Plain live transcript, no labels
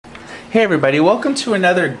Hey everybody, welcome to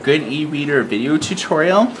another good e-reader video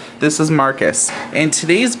tutorial. This is Marcus. In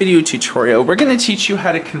today's video tutorial, we're going to teach you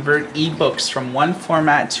how to convert ebooks from one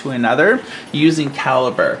format to another using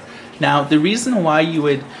Calibre. Now, the reason why you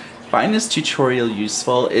would find this tutorial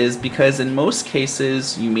useful is because in most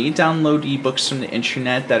cases you may download ebooks from the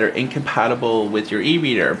internet that are incompatible with your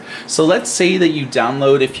e-reader. So let's say that you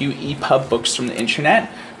download a few EPUB books from the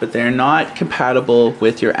internet, but they're not compatible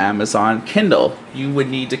with your Amazon Kindle. You would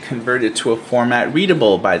need to convert it to a format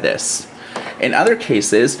readable by this. In other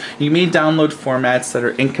cases, you may download formats that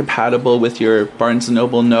are incompatible with your Barnes &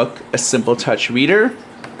 Noble Nook A Simple Touch reader.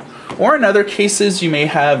 Or in other cases, you may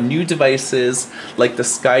have new devices like the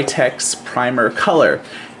SkyText Primer Color.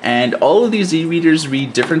 And all of these e-readers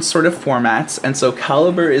read different sort of formats, and so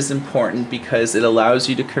Calibre is important because it allows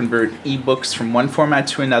you to convert ebooks from one format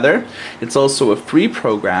to another. It's also a free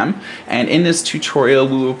program, and in this tutorial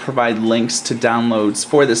we will provide links to downloads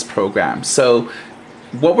for this program. So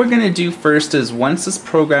what we're going to do first is once this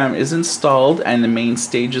program is installed and the main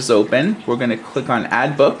stage is open, we're going to click on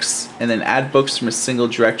Add Books and then add books from a single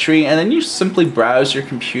directory, and then you simply browse your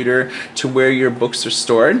computer to where your books are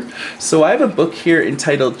stored. So I have a book here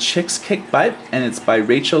entitled Chicks Kick Butt, and it's by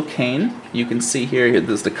Rachel Kane. You can see here,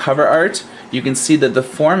 there's the cover art. You can see that the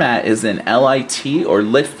format is in LIT or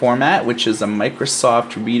lit format, which is a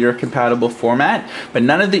Microsoft Reader compatible format, but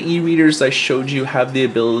none of the e-readers I showed you have the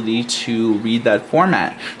ability to read that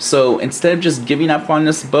format. So instead of just giving up on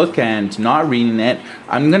this book and not reading it,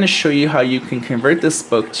 I'm going to show you how you can convert this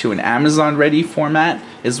book to an Amazon ready format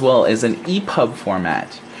as well as an EPUB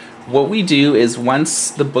format. What we do is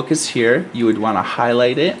once the book is here, you would want to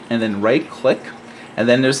highlight it and then right click, and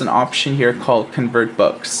then there's an option here called Convert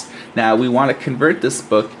Books. Now we want to convert this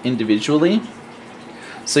book individually.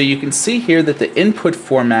 So you can see here that the input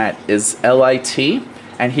format is LIT,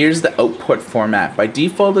 and here's the output format. By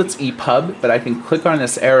default it's EPUB, but I can click on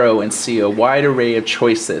this arrow and see a wide array of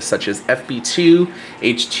choices such as FB2,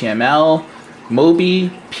 HTML, MOBI,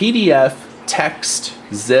 PDF, text,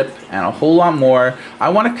 zip, and a whole lot more. I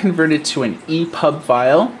want to convert it to an EPUB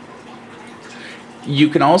file. You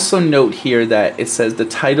can also note here that it says the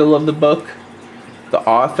title of the book, the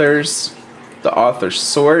author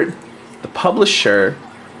sort, the publisher,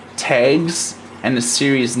 tags, and the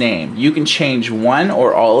series name. You can change one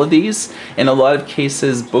or all of these. In a lot of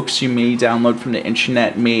cases, books you may download from the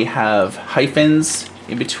internet may have hyphens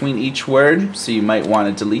in between each word, so you might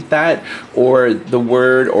want to delete that, or the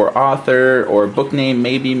word or author or book name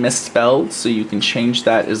may be misspelled, so you can change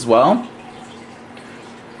that as well.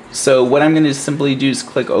 So what I'm going to simply do is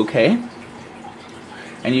click OK.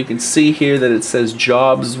 And you can see here that it says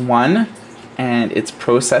Jobs 1 and it's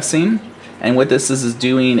processing. And what this is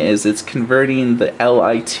doing is it's converting the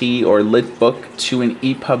LIT or lit book to an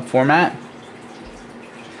EPUB format.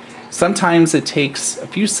 Sometimes it takes a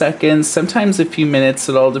few seconds, sometimes a few minutes.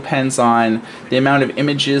 It all depends on the amount of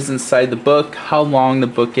images inside the book, how long the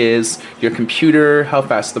book is, your computer, how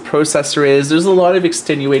fast the processor is. There's a lot of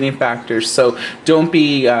extenuating factors, so don't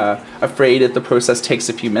be afraid if the process takes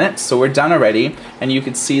a few minutes. So we're done already, and you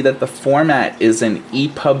can see that the format is an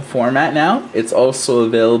EPUB format now. It's also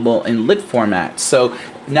available in lit format. So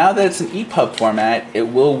now that it's an EPUB format, it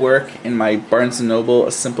will work in my Barnes & Noble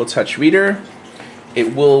A Simple Touch reader.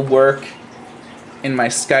 It will work in my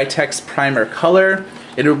SkyText Primer Color.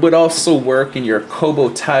 It would also work in your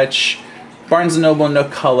Kobo Touch, Barnes & Noble Nook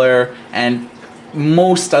Color, and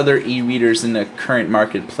most other e-readers in the current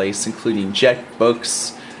marketplace, including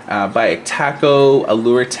JetBooks, by Taco,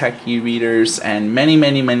 Allure Tech e-readers, and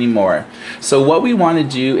many more. So what we want to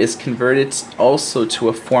do is convert it also to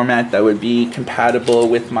a format that would be compatible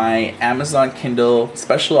with my Amazon Kindle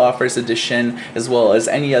Special Offers Edition, as well as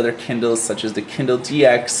any other Kindles such as the Kindle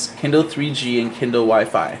DX, Kindle 3G, and Kindle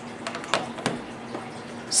Wi-Fi.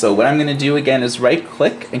 So what I'm going to do again is right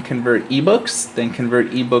click and convert ebooks, then convert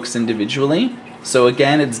ebooks individually. So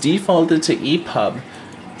again, it's defaulted to EPUB.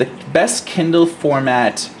 The best Kindle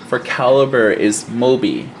format for Calibre is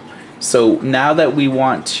MOBI. So now that we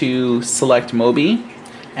want to select MOBI,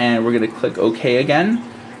 and we're going to click OK again,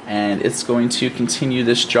 and it's going to continue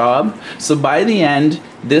this job. So by the end,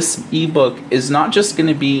 this ebook is not just going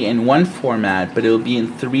to be in one format, but it'll be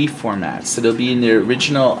in 3 formats. So it'll be in the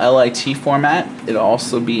original LIT format, it'll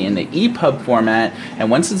also be in the EPUB format,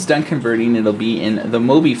 and once it's done converting, it'll be in the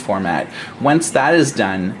MOBI format. Once that is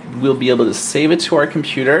done, we'll be able to save it to our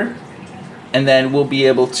computer, and then we'll be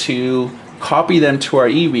able to copy them to our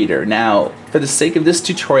e-reader. Now, for the sake of this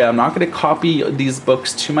tutorial, I'm not going to copy these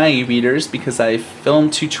books to my e-readers because I've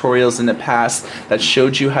filmed tutorials in the past that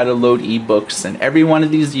showed you how to load ebooks, and every one of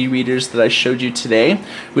these e-readers that I showed you today,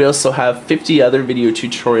 we also have 50 other video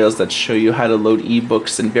tutorials that show you how to load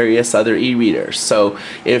ebooks and various other e-readers. So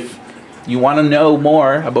if you want to know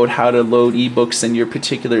more about how to load ebooks in your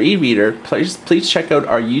particular e-reader, please check out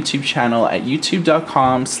our YouTube channel at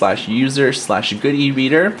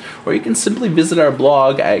youtube.com/user/goodereader, or you can simply visit our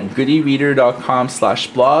blog at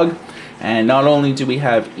goodereader.com/blog. And not only do we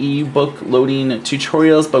have ebook loading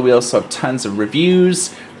tutorials, but we also have tons of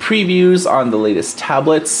reviews, previews on the latest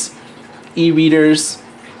tablets, e-readers,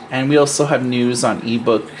 and we also have news on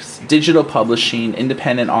ebooks, digital publishing,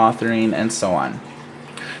 independent authoring, and so on.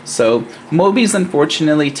 So MOBIs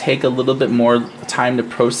unfortunately take a little bit more time to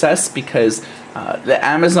process because the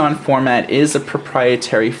Amazon format is a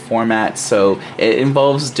proprietary format, so it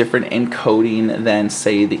involves different encoding than,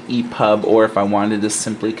 say, the EPUB, or if I wanted to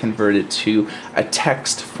simply convert it to a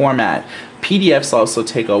text format. PDFs also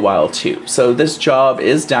take a while too. So this job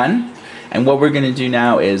is done, and what we're going to do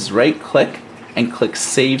now is right-click and click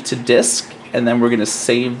Save to Disk, and then we're going to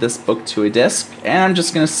save this book to a disk, and I'm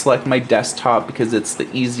just going to select my desktop because it's the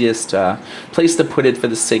easiest place to put it for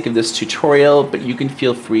the sake of this tutorial, but you can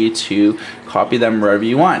feel free to copy them wherever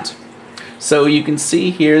you want. So you can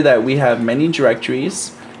see here that we have many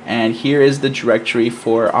directories, and here is the directory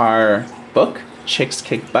for our book, Chicks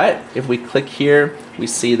Kick Butt. If we click here, we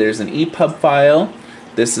see there's an EPUB file.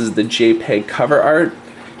 This is the JPEG cover art.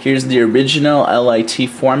 Here's the original LIT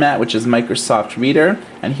format, which is Microsoft Reader,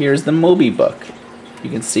 and here's the MOBI book. You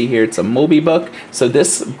can see here it's a MOBI book. So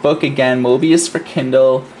this book, again, MOBI is for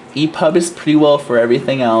Kindle, EPUB is pretty well for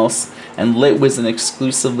everything else, and LIT was an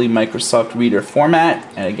exclusively Microsoft Reader format,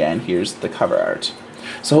 and again, here's the cover art.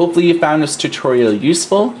 So hopefully you found this tutorial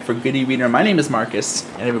useful. For Good eReader, my name is Marcus,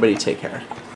 and everybody take care.